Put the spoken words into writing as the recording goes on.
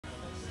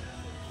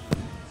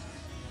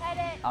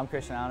I'm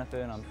Christian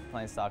Anapu, and I'm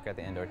playing soccer at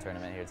the indoor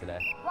tournament here today.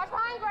 Watch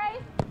behind,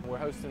 Grace. We're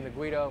hosting the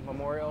Guido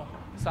Memorial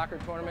soccer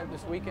tournament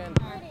this weekend.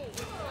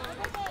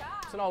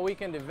 It's an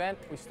all-weekend event.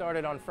 We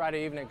started on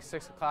Friday evening at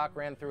 6 o'clock,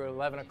 ran through at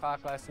 11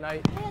 o'clock last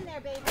night. Get in there,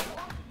 baby.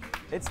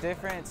 It's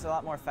different. It's a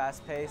lot more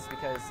fast-paced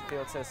because the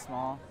field's so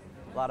small.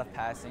 A lot of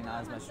passing,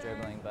 not as much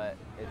dribbling, but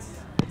it's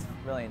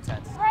really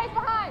intense. Grace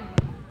behind.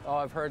 All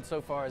I've heard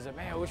so far is that,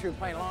 man, I wish we were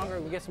playing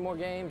longer, we get some more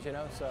games, you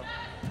know, so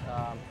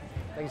I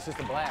think it's just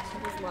a blast.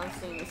 I just love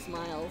seeing the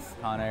smiles.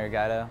 Connor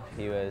Guido,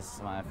 he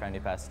was my friend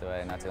who passed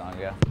away not too long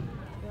ago.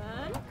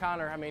 Good.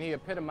 Connor, I mean, he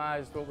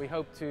epitomized what we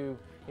hope to,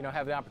 you know,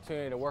 have the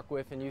opportunity to work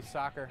with in youth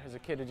soccer as a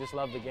kid who just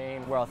loved the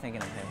game. We're all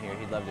thinking of him here.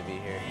 He'd love to be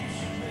here.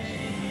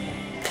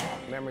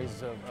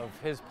 Memories of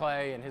his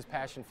play and his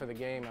passion for the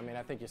game, I mean,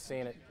 I think you're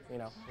seeing it, you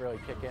know, really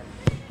kick in.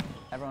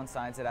 Everyone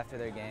signs it after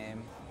their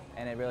game,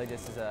 and it really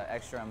just is an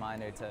extra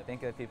reminder to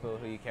think of the people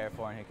who you care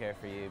for and who care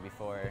for you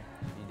before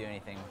you do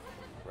anything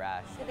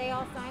rash. Did they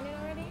all sign it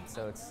already?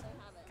 So it's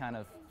kind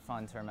of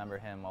fun to remember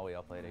him while we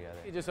all play together.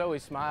 He just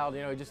always smiled,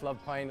 you know, he just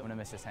loved playing. I'm gonna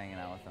miss just hanging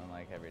out with him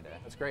like every day.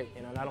 It's great,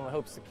 you know, not only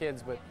helps the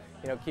kids, but,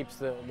 you know, keeps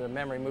the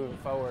memory moving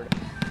forward.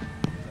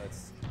 So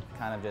it's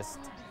kind of just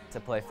to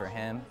play for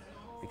him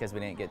because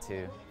we didn't get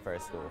to for our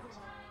school.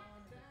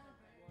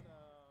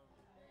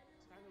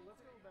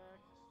 Let's go back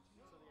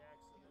to the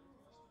accident,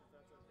 if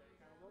that's okay.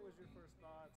 What was your first thoughts?